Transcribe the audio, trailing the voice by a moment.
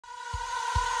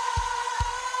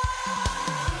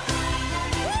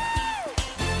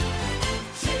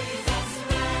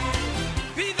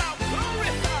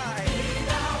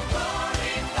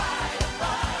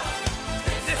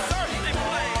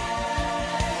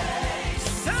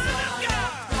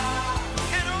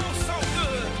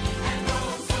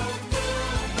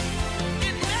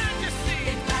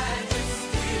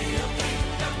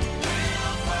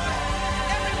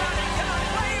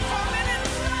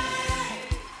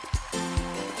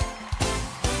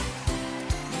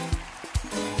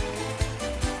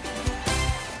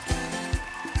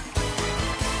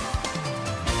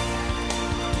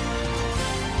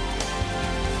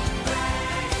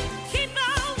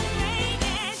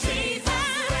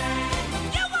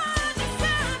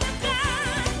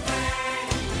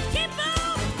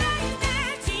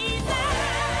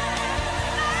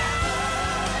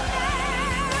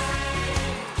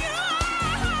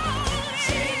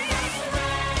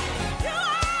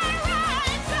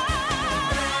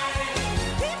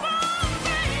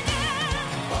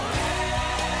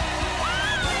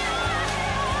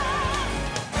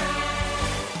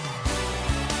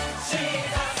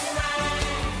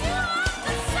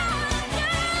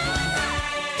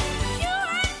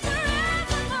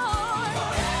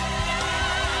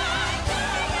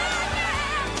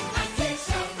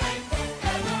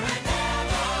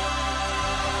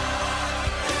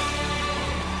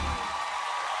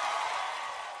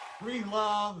Breathe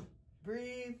love.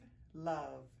 Breathe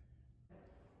love.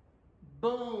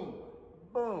 Boom.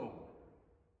 Boom.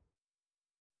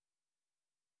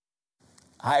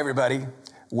 Hi, everybody.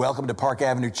 Welcome to Park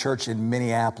Avenue Church in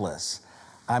Minneapolis.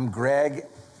 I'm Gregg,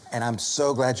 and I'm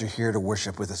so glad you're here to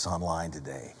worship with us online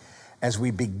today. As we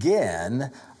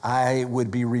begin, I would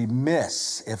be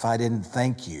remiss if I didn't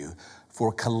thank you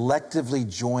for collectively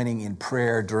joining in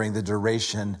prayer during the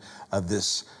duration of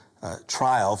this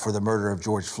trial for the murder of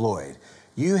George Floyd.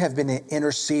 You have been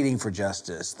interceding for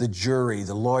justice, the jury,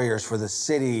 the lawyers, for the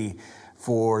city,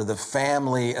 for the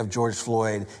family of George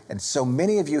Floyd. And so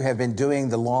many of you have been doing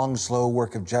the long, slow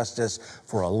work of justice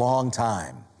for a long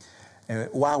time. And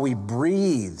while we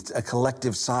breathed a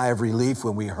collective sigh of relief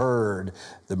when we heard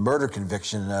the murder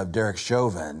conviction of Derek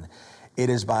Chauvin, it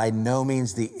is by no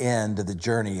means the end of the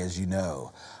journey, as you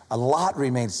know. A lot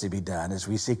remains to be done as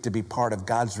we seek to be part of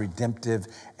God's redemptive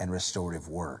and restorative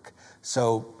work.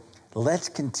 So let's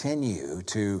continue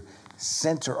to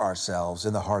center ourselves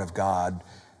in the heart of God,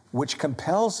 which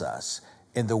compels us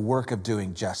in the work of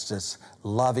doing justice,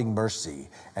 loving mercy,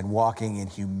 and walking in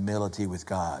humility with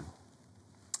God.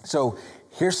 So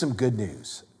here's some good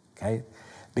news, okay?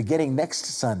 Beginning next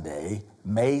Sunday,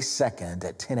 May 2nd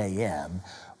at 10 a.m.,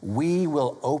 we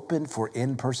will open for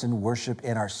in-person worship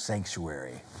in our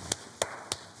sanctuary.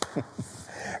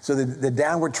 So the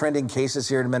downward trending cases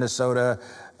here in Minnesota,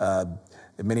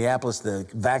 in Minneapolis, the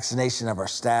vaccination of our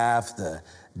staff, the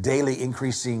daily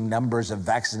increasing numbers of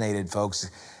vaccinated folks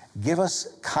give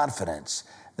us confidence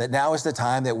that now is the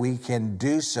time that we can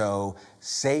do so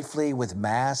safely with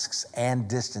masks and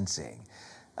distancing.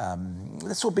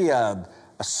 This will be a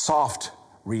soft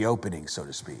reopening, so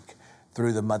to speak,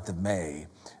 through the month of May.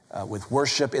 With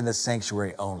worship in the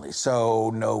sanctuary only. So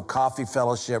no coffee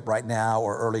fellowship right now,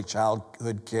 or early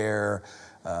childhood care,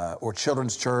 or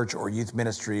children's church or youth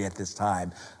ministry at this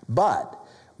time. But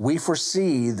we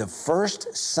foresee the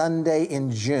first Sunday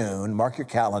in June, mark your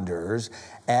calendars,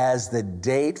 as the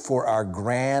date for our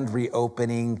grand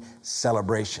reopening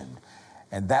celebration.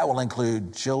 And that will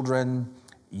include children,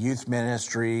 youth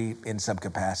ministry in some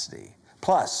capacity.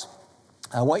 Plus,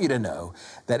 I want you to know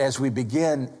that as we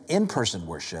begin in-person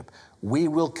worship, we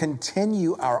will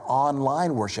continue our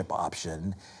online worship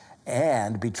option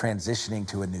and be transitioning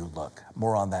to a new look.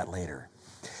 More on that later.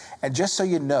 And just so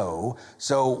you know,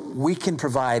 so we can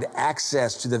provide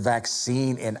access to the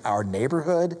vaccine in our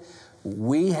neighborhood,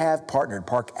 we have partnered,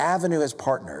 Park Avenue has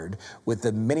partnered with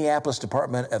the Minneapolis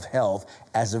Department of Health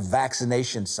as a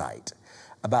vaccination site.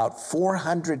 About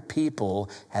 400 people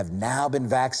have now been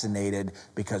vaccinated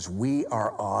because we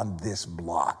are on this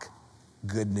block.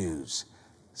 Good news,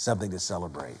 something to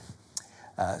celebrate.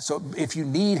 So if you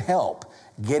need help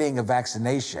getting a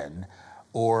vaccination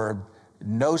or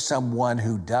know someone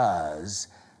who does,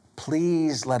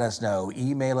 please let us know.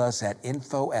 Email us at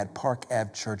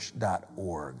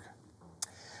info@parkavchurch.org.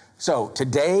 So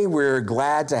today we're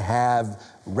glad to have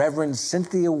Reverend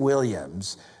Cynthia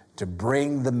Williams to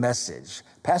bring the message.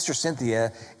 Pastor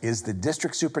Cynthia is the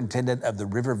district superintendent of the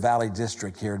River Valley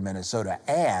District here in Minnesota,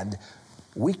 and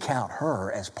we count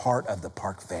her as part of the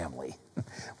Park family.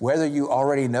 Whether you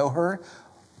already know her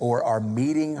or are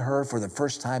meeting her for the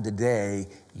first time today,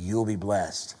 you'll be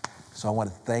blessed. So I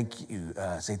want to thank you,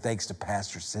 say thanks to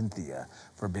Pastor Cynthia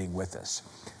for being with us.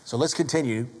 So let's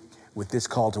continue with this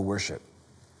call to worship.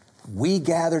 We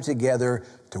gather together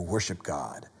to worship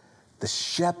God, the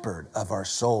shepherd of our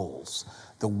souls,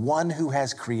 the one who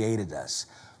has created us,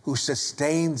 who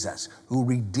sustains us, who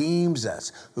redeems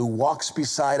us, who walks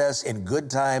beside us in good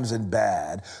times and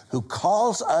bad, who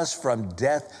calls us from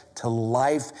death to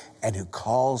life, and who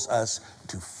calls us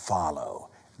to follow.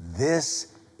 This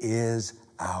is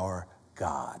our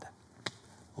God.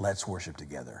 Let's worship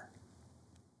together.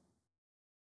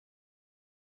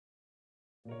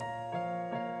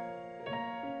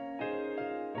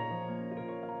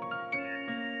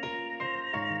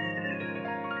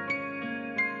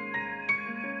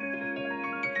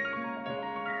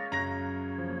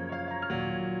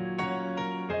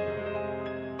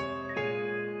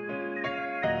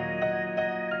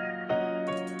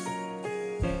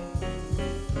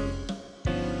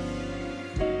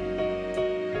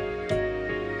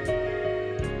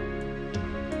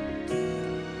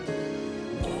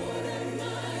 Order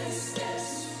my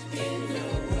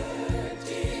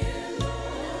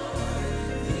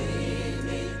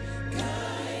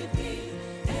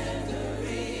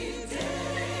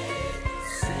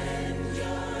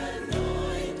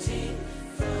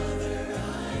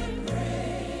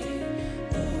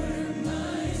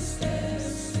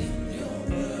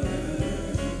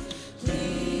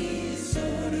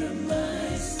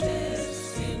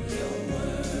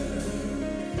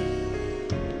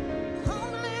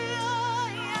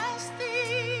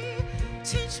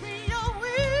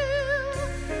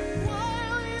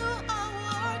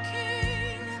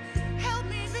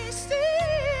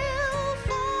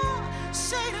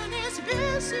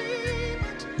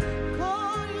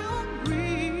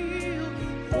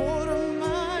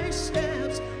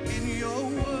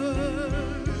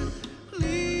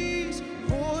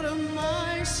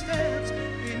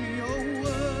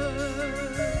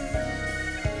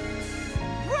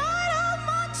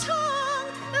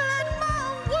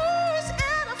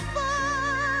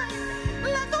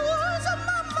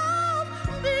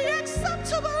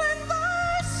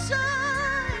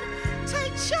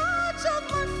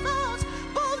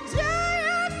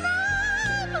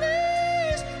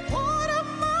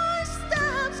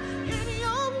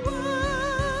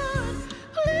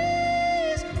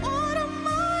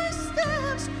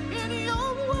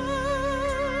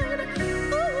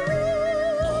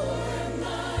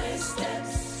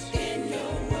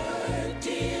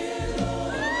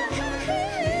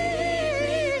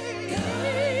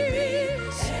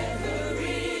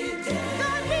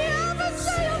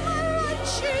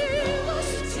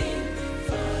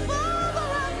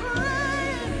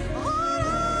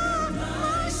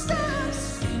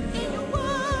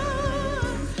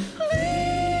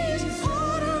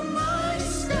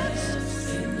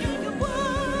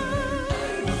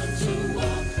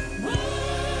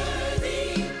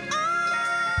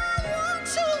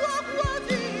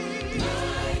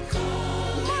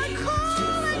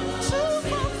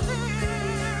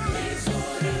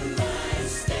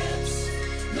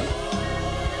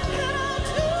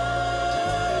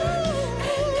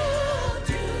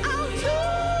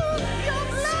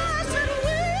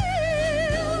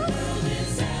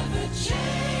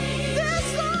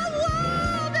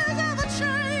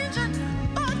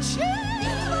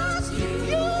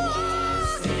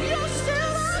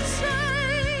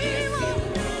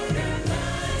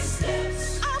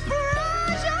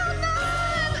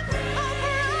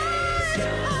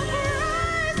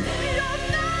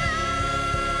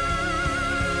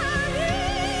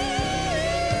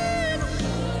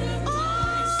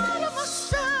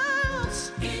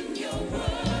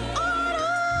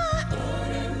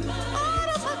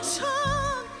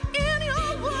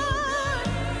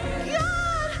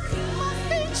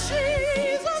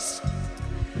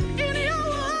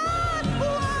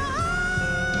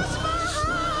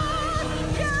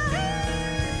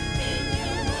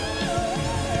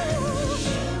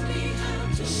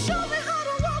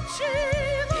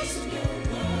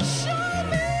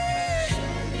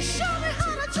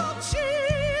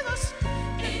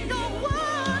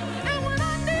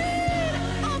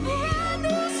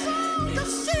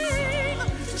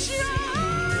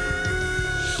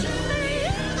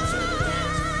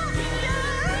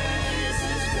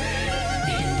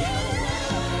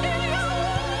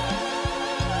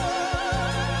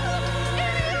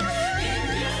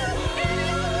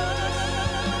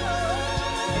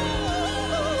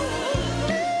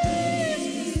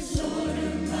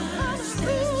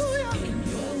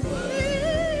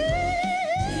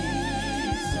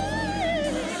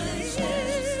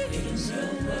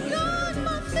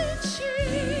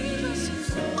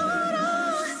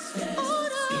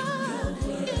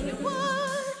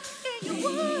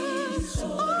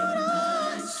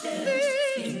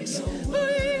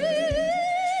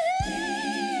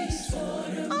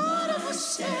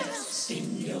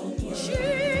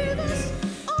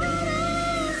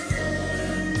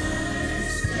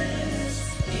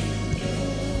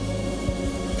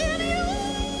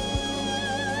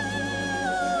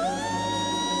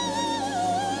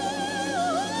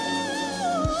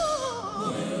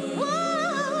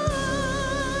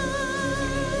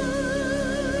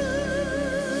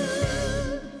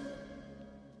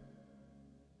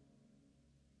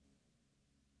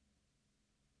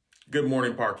Good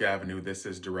morning, Park Avenue. This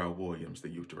is Darelle Williams, the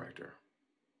youth director.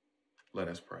 Let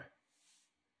us pray.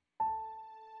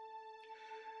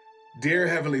 Dear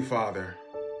Heavenly Father,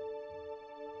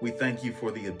 we thank you for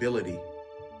the ability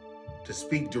to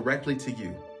speak directly to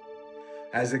you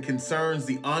as it concerns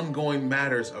the ongoing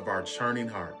matters of our churning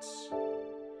hearts.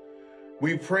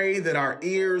 We pray that our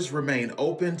ears remain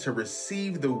open to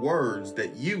receive the words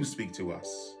that you speak to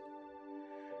us.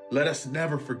 Let us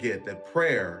never forget that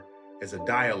prayer is a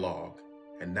dialogue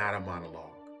and not a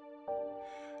monologue.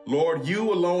 Lord,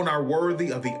 you alone are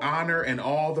worthy of the honor and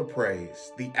all the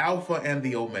praise, the Alpha and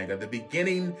the Omega, the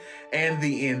beginning and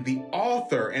the end, the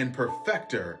author and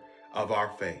perfecter of our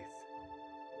faith.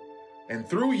 And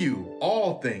through you,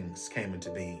 all things came into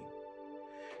being.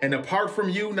 And apart from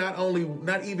you,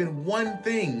 not even one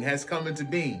thing has come into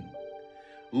being.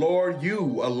 Lord,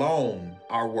 you alone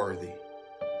are worthy.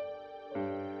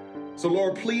 So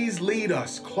Lord, please lead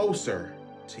us closer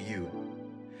to you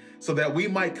so that we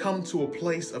might come to a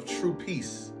place of true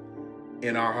peace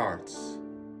in our hearts.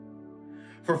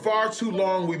 For far too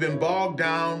long, we've been bogged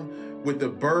down with the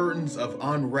burdens of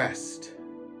unrest,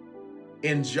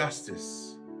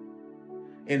 injustice,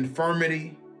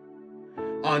 infirmity,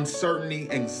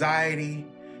 uncertainty, anxiety,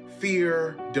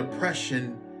 fear,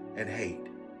 depression, and hate.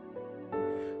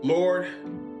 Lord,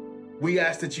 we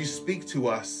ask that you speak to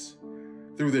us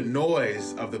through the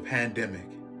noise of the pandemic,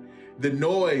 the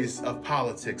noise of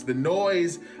politics, the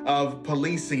noise of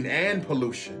policing and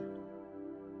pollution.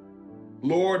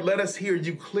 Lord, let us hear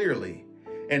you clearly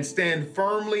and stand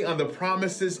firmly on the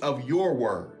promises of your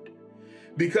word,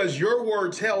 because your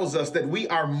word tells us that we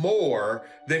are more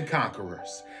than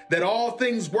conquerors, that all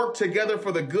things work together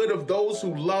for the good of those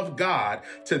who love God,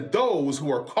 to those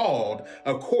who are called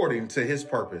according to his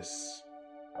purpose.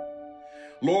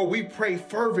 Lord, we pray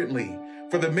fervently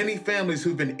for the many families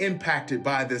who've been impacted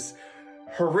by this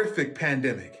horrific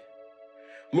pandemic.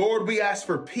 Lord, we ask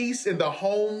for peace in the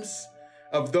homes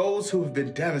of those who have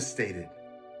been devastated.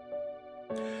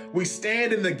 We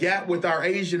stand in the gap with our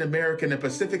Asian American and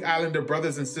Pacific Islander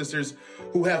brothers and sisters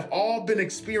who have all been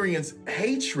experiencing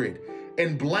hatred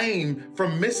and blame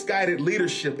from misguided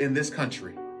leadership in this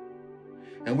country.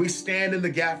 And we stand in the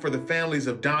gap for the families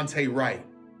of Dante Wright,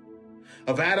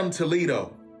 of Adam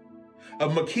Toledo,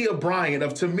 of Makia Bryant,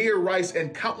 of Tamir Rice,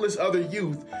 and countless other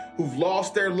youth who've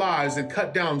lost their lives and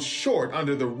cut down short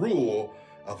under the rule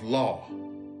of law.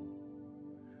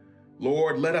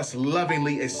 Lord, let us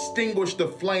lovingly extinguish the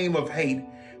flame of hate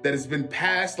that has been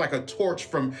passed like a torch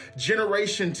from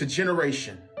generation to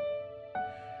generation.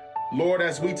 Lord,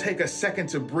 as we take a second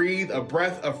to breathe a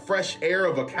breath of fresh air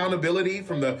of accountability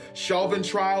from the Chauvin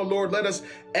trial, Lord, let us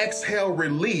exhale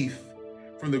relief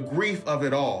from the grief of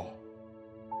it all.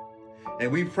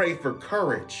 And we pray for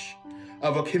courage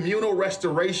of a communal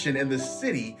restoration in the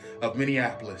city of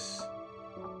Minneapolis.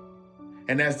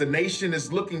 And as the nation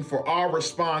is looking for our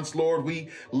response, Lord, we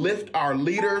lift our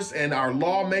leaders and our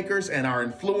lawmakers and our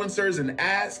influencers and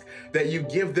ask that you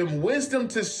give them wisdom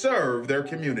to serve their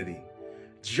community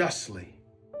justly.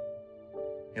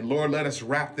 And Lord, let us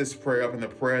wrap this prayer up in the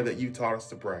prayer that you taught us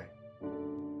to pray.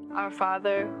 Our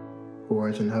Father, who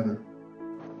art in heaven,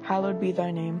 hallowed be thy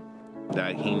name.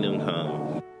 Thy kingdom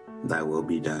come, thy will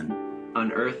be done,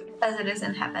 on earth as it is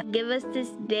in heaven. Give us this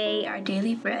day our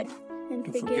daily bread, and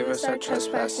forgive us our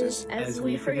trespasses, as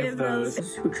we forgive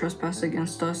those who trespass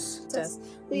against us.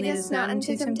 Lead us not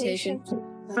into temptation,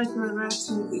 but deliver us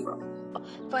from evil.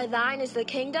 For thine is the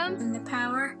kingdom, and the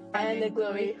power, and the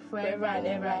glory, forever and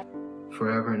ever.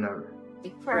 Forever and ever.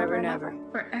 Forever and ever.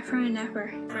 Forever and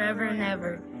ever. Forever and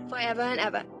ever. Forever and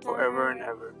ever. Forever and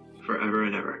ever.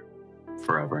 Forever and ever.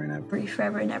 forever and ever.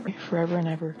 Forever and ever. Forever and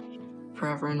ever.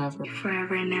 Forever and ever.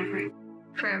 Forever and ever.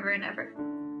 Forever and ever.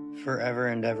 Forever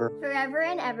and ever. Forever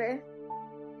and ever.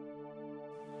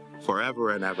 Forever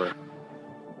and ever.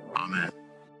 Amen.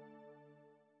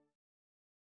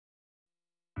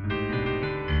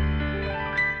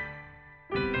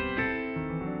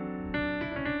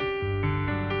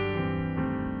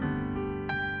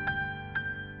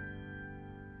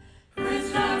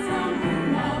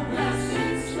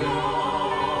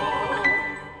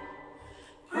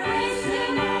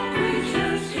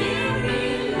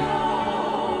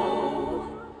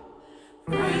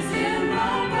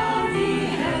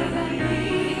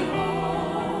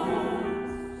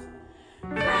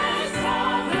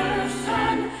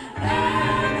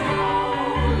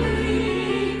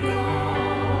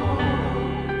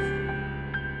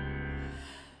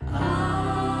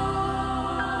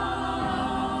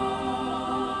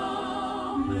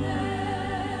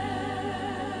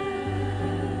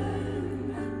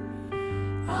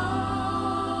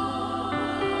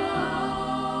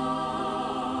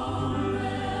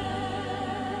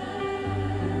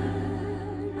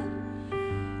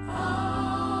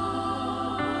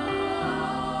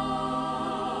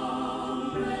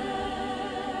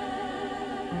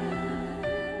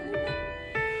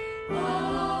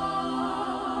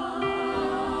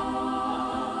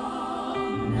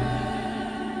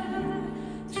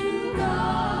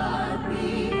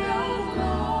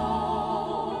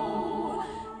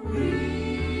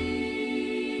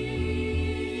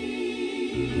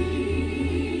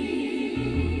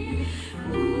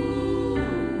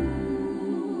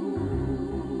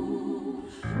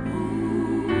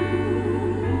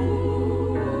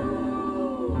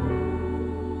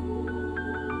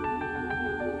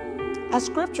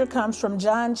 scripture comes from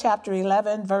John chapter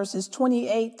 11, verses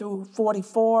 28 through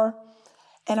 44,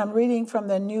 and I'm reading from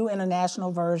the New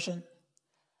International Version.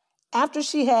 After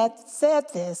she had said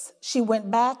this, she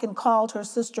went back and called her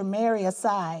sister Mary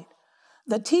aside.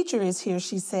 "The teacher is here,"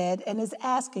 she said, "and is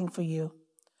asking for you."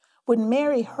 When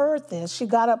Mary heard this, she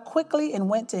got up quickly and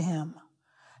went to him.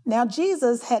 Now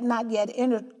Jesus had not yet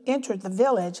entered the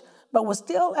village, but was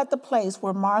still at the place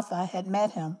where Martha had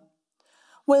met him.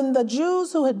 When the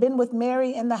Jews who had been with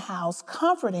Mary in the house,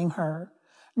 comforting her,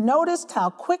 noticed how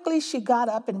quickly she got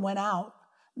up and went out,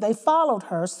 they followed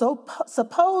her,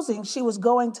 supposing she was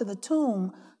going to the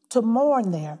tomb to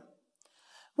mourn there.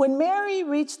 When Mary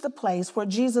reached the place where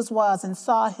Jesus was and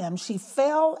saw him, she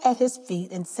fell at his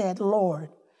feet and said, "Lord,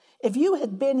 if you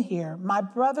had been here, my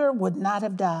brother would not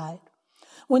have died."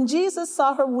 When Jesus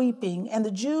saw her weeping, and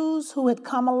the Jews who had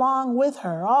come along with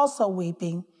her also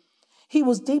weeping, he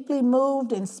was deeply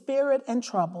moved in spirit and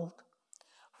troubled.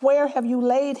 "Where have you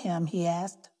laid him?" he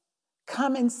asked.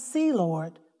 "Come and see,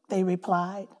 Lord," they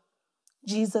replied.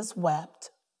 Jesus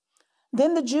wept.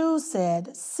 Then the Jews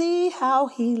said, "See how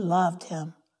he loved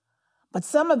him." But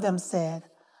some of them said,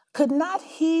 "Could not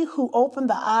he who opened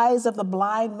the eyes of the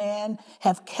blind man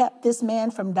have kept this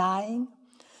man from dying?"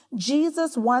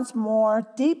 Jesus, once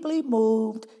more, deeply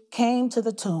moved, came to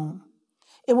the tomb.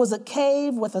 It was a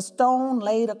cave with a stone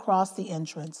laid across the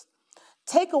entrance.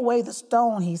 "Take away the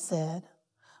stone," he said.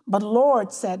 "But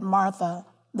Lord," said Martha,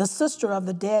 the sister of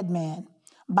the dead man,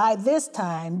 "by this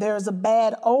time there is a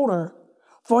bad odor,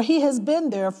 for he has been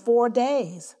there 4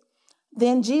 days."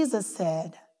 Then Jesus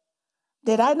said,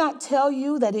 "Did I not tell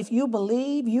you that if you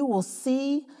believe, you will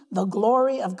see the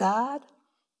glory of God?"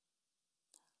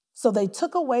 So they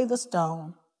took away the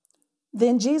stone.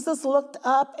 Then Jesus looked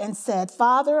up and said,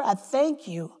 "Father, I thank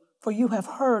you, for you have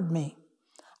heard me.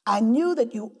 I knew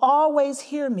that you always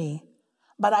hear me,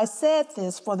 but I said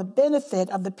this for the benefit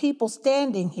of the people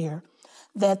standing here,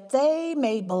 that they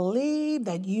may believe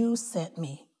that you sent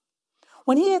me."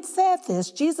 When he had said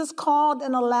this, Jesus called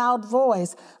in a loud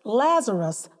voice,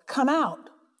 "Lazarus, come out."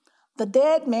 The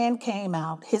dead man came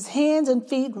out, his hands and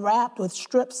feet wrapped with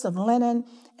strips of linen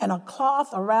and a cloth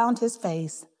around his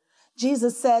face.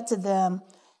 Jesus said to them,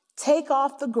 "Take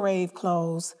off the grave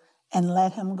clothes and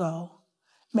let him go."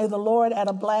 May the Lord add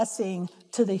a blessing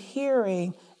to the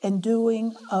hearing and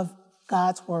doing of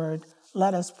God's word.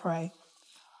 Let us pray.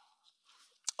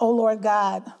 O Lord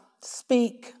God,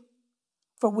 speak,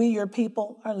 for we, your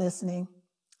people, are listening.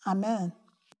 Amen.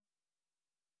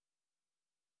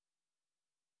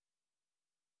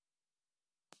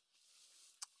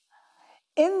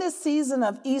 In this season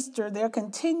of Easter, there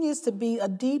continues to be a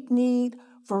deep need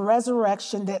for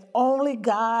resurrection that only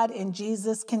God and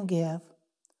Jesus can give.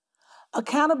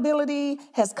 Accountability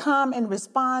has come in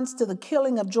response to the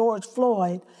killing of George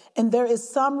Floyd, and there is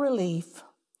some relief.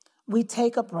 We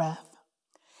take a breath.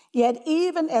 Yet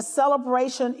even as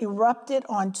celebration erupted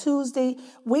on Tuesday,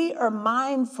 we are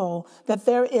mindful that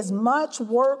there is much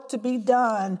work to be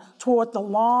done toward the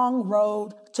long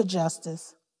road to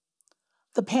justice.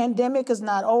 The pandemic is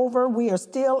not over. We are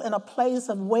still in a place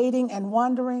of waiting and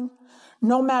wondering.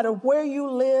 No matter where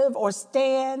you live or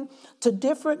stand, to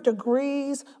different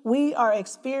degrees, we are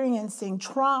experiencing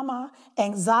trauma,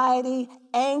 anxiety,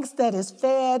 angst that is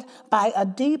fed by a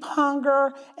deep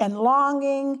hunger and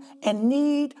longing and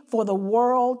need for the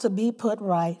world to be put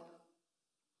right.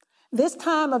 This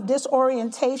time of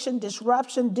disorientation,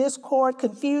 disruption, discord,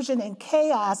 confusion, and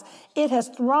chaos, it has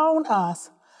thrown us,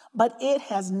 but it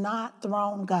has not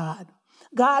thrown God.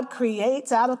 God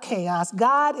creates out of chaos.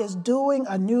 God is doing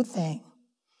a new thing.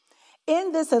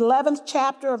 In this 11th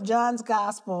chapter of John's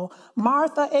Gospel,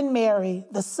 Martha and Mary,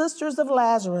 the sisters of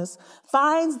Lazarus,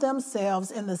 finds themselves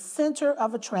in the center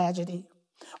of a tragedy.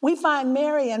 We find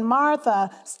Mary and Martha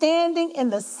standing in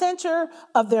the center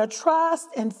of their trust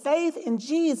and faith in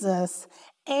Jesus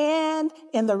and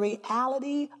in the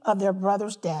reality of their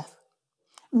brother's death.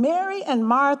 Mary and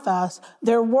Martha,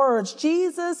 their words,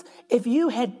 "Jesus, if you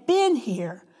had been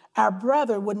here, our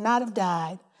brother would not have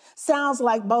died," sounds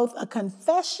like both a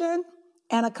confession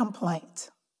and a complaint.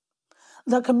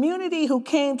 The community who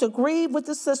came to grieve with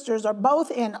the sisters are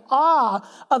both in awe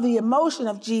of the emotion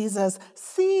of Jesus,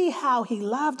 "See how he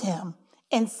loved him,"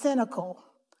 and cynical.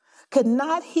 Could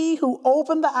not he who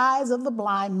opened the eyes of the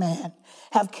blind man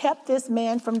have kept this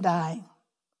man from dying?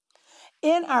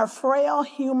 In our frail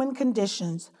human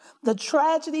conditions, the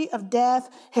tragedy of death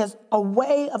has a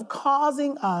way of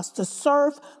causing us to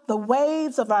surf the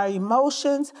waves of our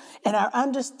emotions and our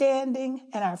understanding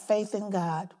and our faith in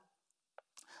God.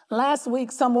 Last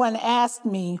week, someone asked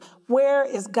me, where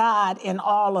is God in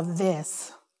all of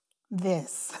this?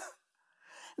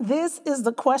 This is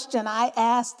the question I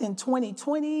asked in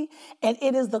 2020, and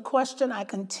it is the question I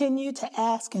continue to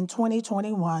ask in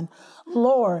 2021.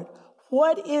 Lord,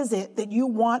 what is it that you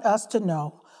want us to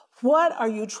know? What are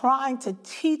you trying to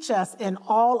teach us in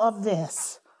all of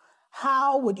this?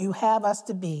 How would you have us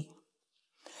to be?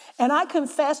 And I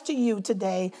confess to you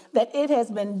today that it has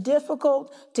been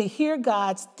difficult to hear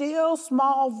God's still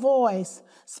small voice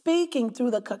speaking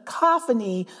through the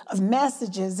cacophony of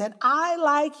messages, and I,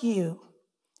 like you,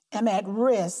 am at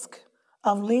risk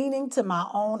of leaning to my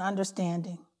own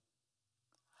understanding.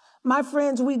 My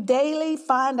friends, we daily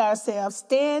find ourselves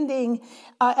standing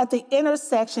at the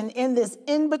intersection in this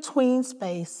in-between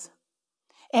space.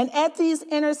 And at these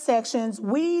intersections,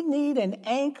 we need an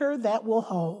anchor that will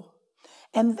hold.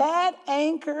 And that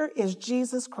anchor is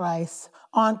Jesus Christ.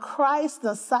 On Christ,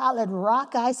 the solid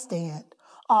rock I stand.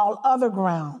 All other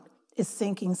ground is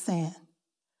sinking sand.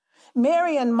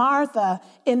 Mary and Martha,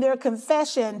 in their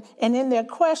confession and in their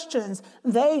questions,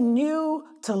 they knew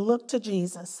to look to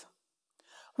Jesus.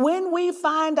 When we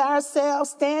find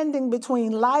ourselves standing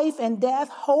between life and death,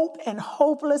 hope and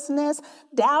hopelessness,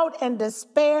 doubt and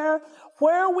despair,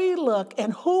 where we look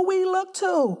and who we look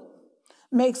to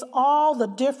makes all the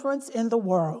difference in the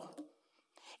world.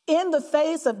 In the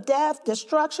face of death,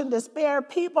 destruction, despair,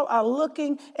 people are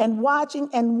looking and watching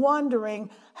and wondering,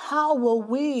 how will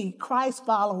we, Christ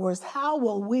followers, how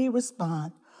will we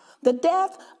respond? The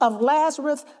death of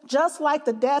Lazarus, just like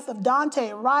the death of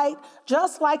Dante Wright,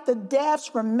 just like the deaths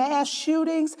from mass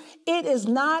shootings, it is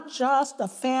not just a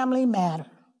family matter.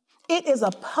 It is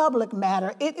a public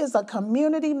matter. It is a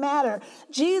community matter.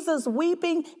 Jesus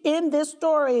weeping in this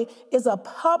story is a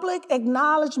public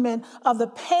acknowledgement of the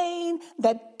pain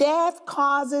that death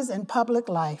causes in public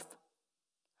life.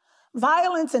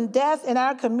 Violence and death in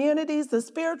our communities, the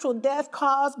spiritual death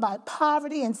caused by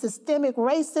poverty and systemic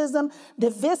racism,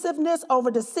 divisiveness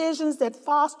over decisions that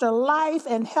foster life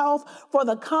and health for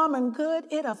the common good,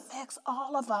 it affects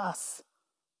all of us.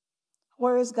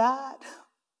 Where is God?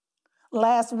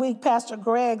 Last week, Pastor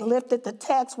Gregg lifted the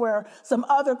text where some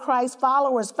other Christ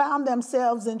followers found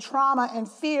themselves in trauma and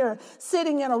fear,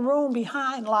 sitting in a room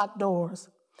behind locked doors.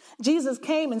 Jesus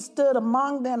came and stood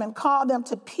among them and called them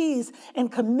to peace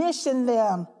and commissioned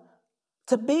them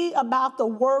to be about the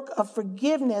work of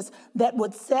forgiveness that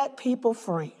would set people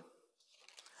free.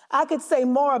 I could say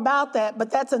more about that,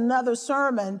 but that's another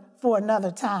sermon for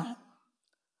another time.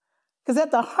 Because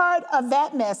at the heart of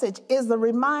that message is the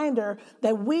reminder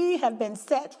that we have been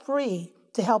set free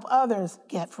to help others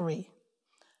get free.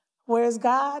 Where is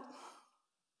God?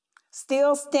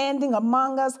 Still standing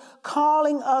among us,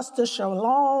 calling us to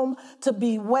shalom, to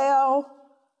be well,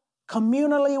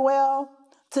 communally well,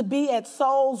 to be at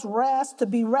soul's rest, to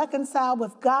be reconciled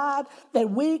with God, that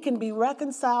we can be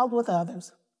reconciled with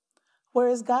others. Where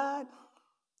is God?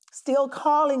 Still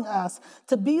calling us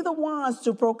to be the ones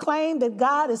to proclaim that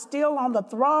God is still on the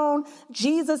throne,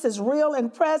 Jesus is real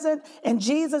and present, and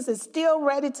Jesus is still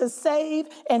ready to save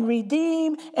and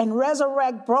redeem and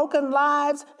resurrect broken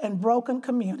lives and broken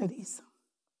communities.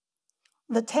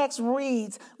 The text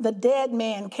reads, the dead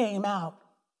man came out.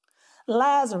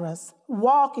 Lazarus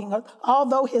walking,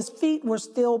 although his feet were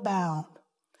still bound.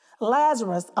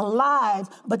 Lazarus alive,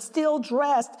 but still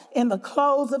dressed in the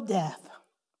clothes of death.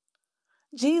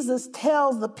 Jesus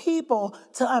tells the people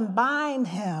to unbind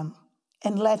him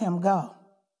and let him go.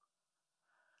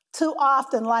 Too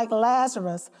often, like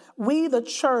Lazarus, we, the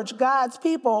church, God's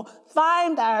people,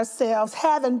 find ourselves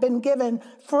having been given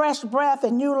fresh breath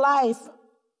and new life,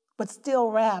 but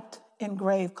still wrapped in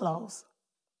grave clothes.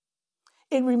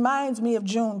 It reminds me of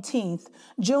Juneteenth.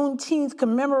 Juneteenth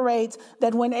commemorates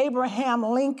that when Abraham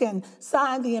Lincoln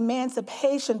signed the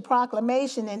Emancipation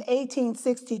Proclamation in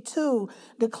 1862,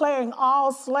 declaring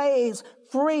all slaves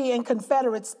free in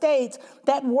Confederate states,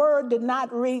 that word did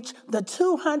not reach the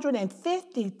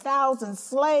 250,000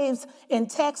 slaves in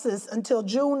Texas until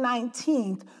June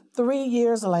 19th, 3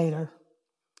 years later.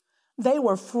 They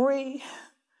were free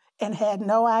and had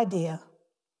no idea.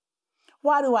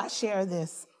 Why do I share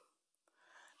this?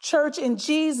 Church in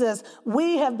Jesus,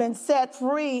 we have been set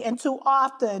free, and too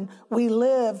often we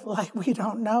live like we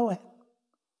don't know it.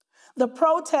 The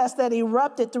protests that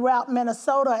erupted throughout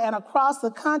Minnesota and across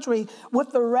the country with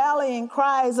the rallying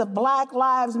cries of Black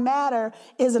Lives Matter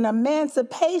is an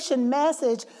emancipation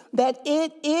message that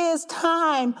it is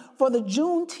time for the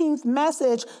Juneteenth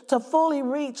message to fully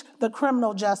reach the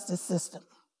criminal justice system.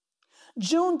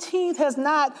 Juneteenth has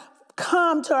not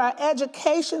come to our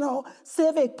educational,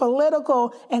 civic,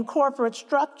 political, and corporate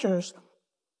structures.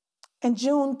 And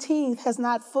Juneteenth has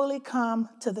not fully come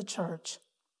to the church.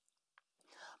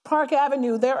 Park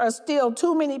Avenue, there are still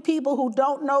too many people who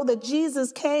don't know that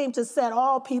Jesus came to set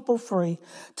all people free,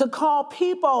 to call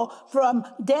people from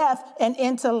death and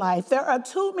into life. There are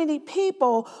too many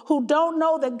people who don't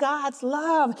know that God's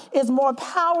love is more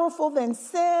powerful than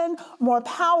sin, more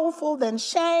powerful than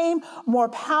shame, more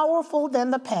powerful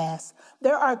than the past.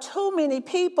 There are too many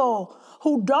people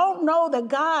who don't know that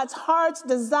God's heart's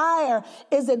desire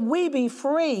is that we be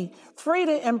free, free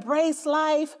to embrace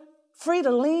life, free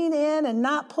to lean in and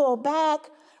not pull back,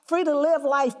 free to live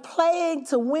life playing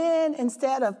to win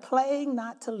instead of playing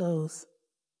not to lose.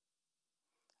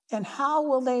 And how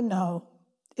will they know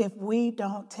if we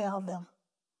don't tell them?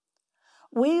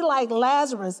 We, like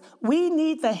Lazarus, we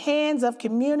need the hands of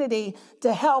community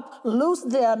to help loose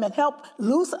them and help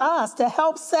loose us, to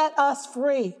help set us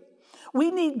free.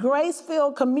 We need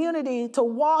grace-filled community to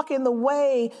walk in the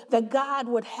way that God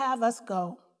would have us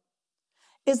go.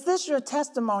 Is this your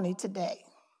testimony today?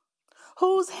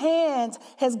 Whose hands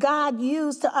has God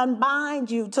used to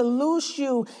unbind you, to loose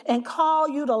you, and call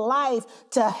you to life,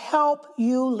 to help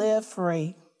you live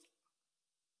free?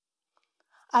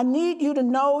 I need you to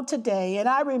know today, and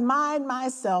I remind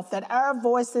myself that our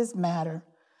voices matter.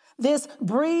 This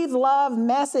Breathe Love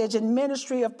message and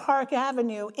ministry of Park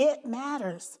Avenue, it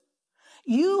matters.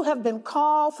 You have been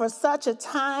called for such a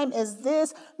time as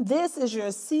this. This is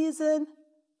your season,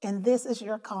 and this is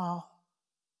your call.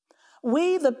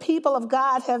 We, the people of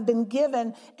God, have been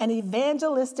given an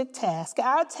evangelistic task.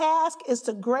 Our task is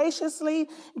to graciously,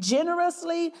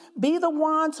 generously be the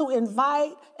one to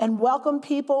invite and welcome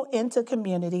people into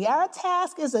community. Our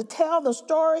task is to tell the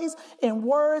stories in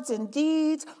words and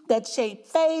deeds that shape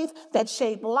faith, that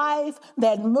shape life,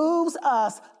 that moves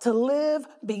us to live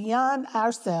beyond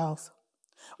ourselves.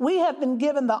 We have been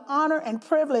given the honor and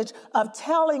privilege of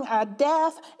telling our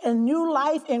death and new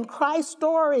life in Christ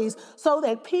stories so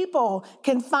that people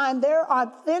can find their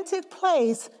authentic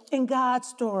place in God's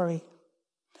story.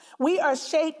 We are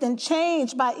shaped and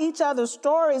changed by each other's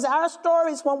stories. Our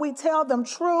stories, when we tell them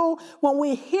true, when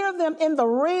we hear them in the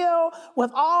real,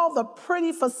 with all the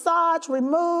pretty facades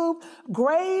removed,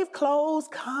 grave clothes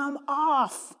come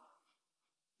off.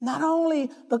 Not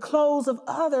only the clothes of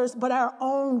others, but our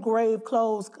own grave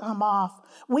clothes come off.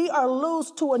 We are loose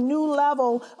to a new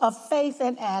level of faith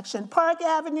and action. Park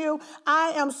Avenue,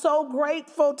 I am so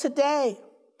grateful today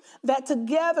that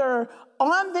together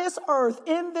on this earth,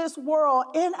 in this world,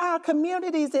 in our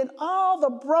communities, in all the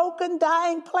broken,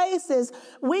 dying places,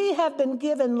 we have been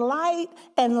given light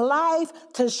and life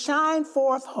to shine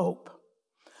forth hope.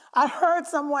 I heard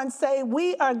someone say,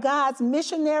 we are God's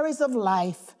missionaries of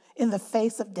life in the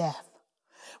face of death.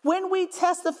 When we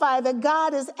testify that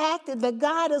God is active, that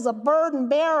God is a burden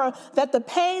bearer, that the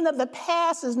pain of the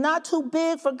past is not too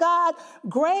big for God,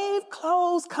 grave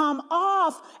clothes come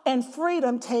off and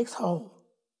freedom takes hold.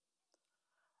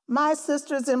 My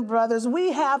sisters and brothers,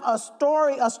 we have a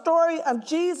story of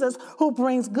Jesus who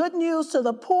brings good news to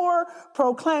the poor,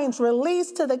 proclaims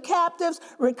release to the captives,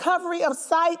 recovery of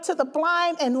sight to the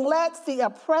blind, and lets the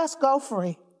oppressed go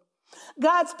free.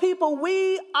 God's people,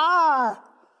 we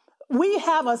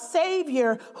have a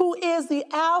Savior who is the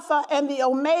Alpha and the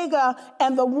Omega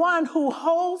and the one who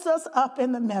holds us up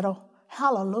in the middle.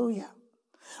 Hallelujah.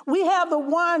 We have the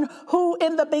one who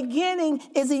in the beginning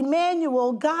is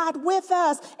Emmanuel, God with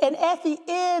us, and at the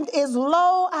end is,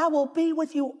 lo, I will be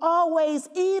with you always,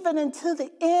 even until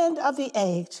the end of the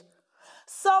age.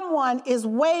 Someone is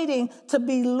waiting to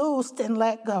be loosed and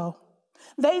let go.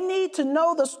 They need to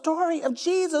know the story of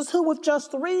Jesus, who with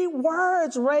just 3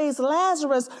 words raised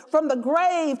Lazarus from the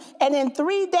grave, and in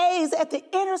 3 days at the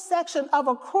intersection of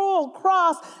a cruel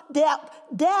cross,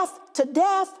 death to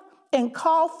death, and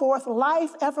called forth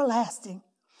life everlasting.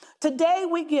 Today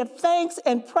we give thanks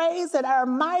and praise that our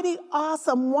mighty,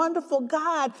 awesome, wonderful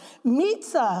God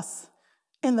meets us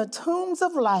in the tombs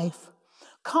of life,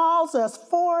 calls us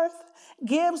forth,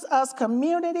 gives us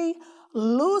community,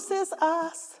 looses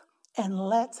us, and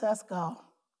lets us go.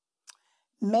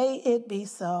 May it be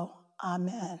so.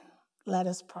 Amen. Let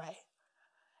us pray.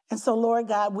 And so, Lord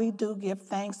God, we do give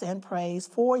thanks and praise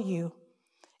for you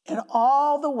in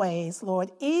all the ways,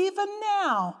 Lord. Even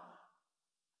now,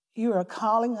 you are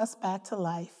calling us back to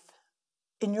life.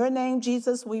 In your name,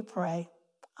 Jesus, we pray.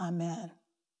 Amen.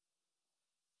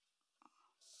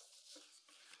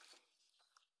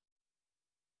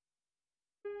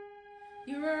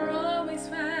 You are always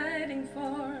fighting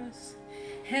for us,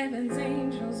 heaven's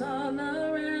angels all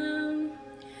around.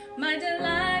 My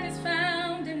delight is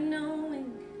found in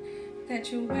knowing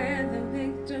that you wear the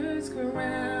victor's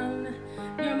crown.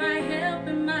 You're my help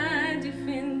and my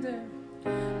defender.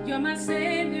 You're my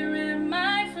savior and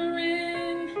my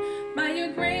friend. By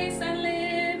your grace I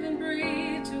live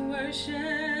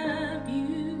worship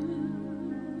you.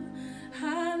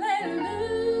 Hallelujah.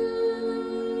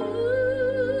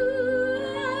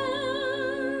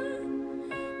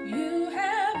 You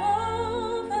have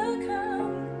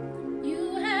overcome.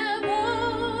 You have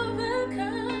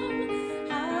overcome.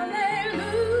 Hallelujah.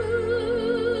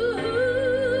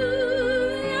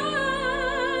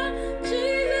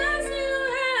 Jesus, you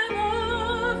have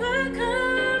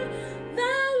overcome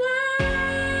the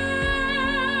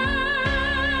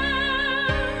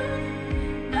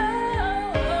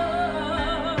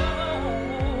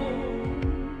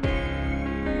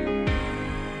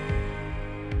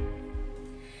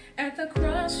At the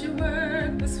cross your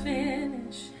work was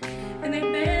finished, and they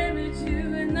buried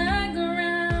you in the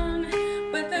ground,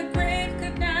 but the grave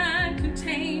could not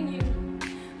contain you,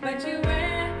 but you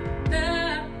wear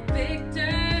the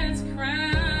victor's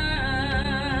crown.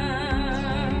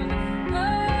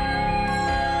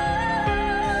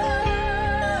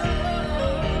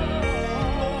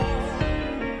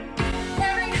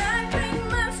 Every high thing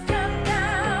must come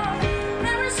down,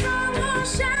 every stronghold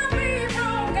shall be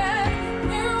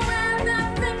broken. You wear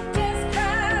the victor's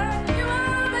crown. You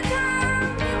overcome,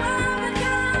 you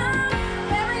overcome.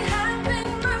 Every high thing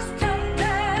must come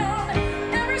down,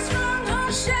 every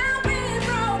stronghold shall be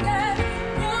broken.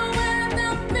 You wear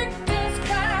the victor's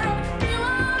crown. You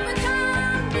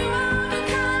overcome, you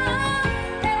overcome.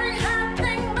 Every high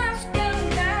thing must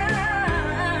come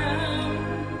down.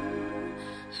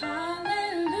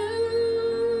 Hallelujah.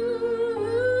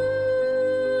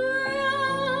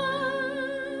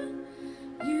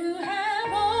 You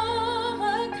have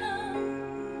overcome.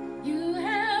 You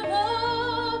have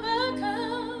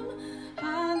overcome.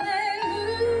 Hallelujah.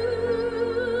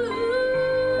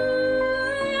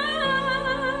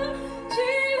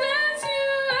 Jesus, you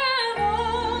have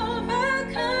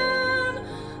overcome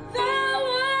the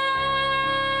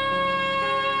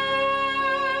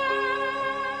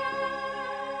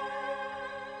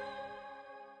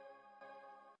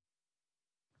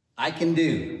I can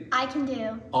do I can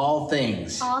do all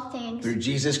things all things through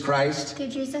Jesus Christ, through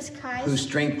Jesus Christ, who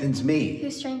strengthens me. who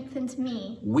strengthens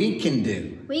me. We can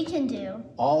do We can do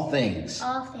all things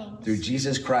all things through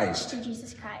Jesus Christ, through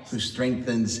Jesus Christ, who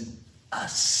strengthens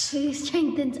us. who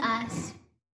strengthens us.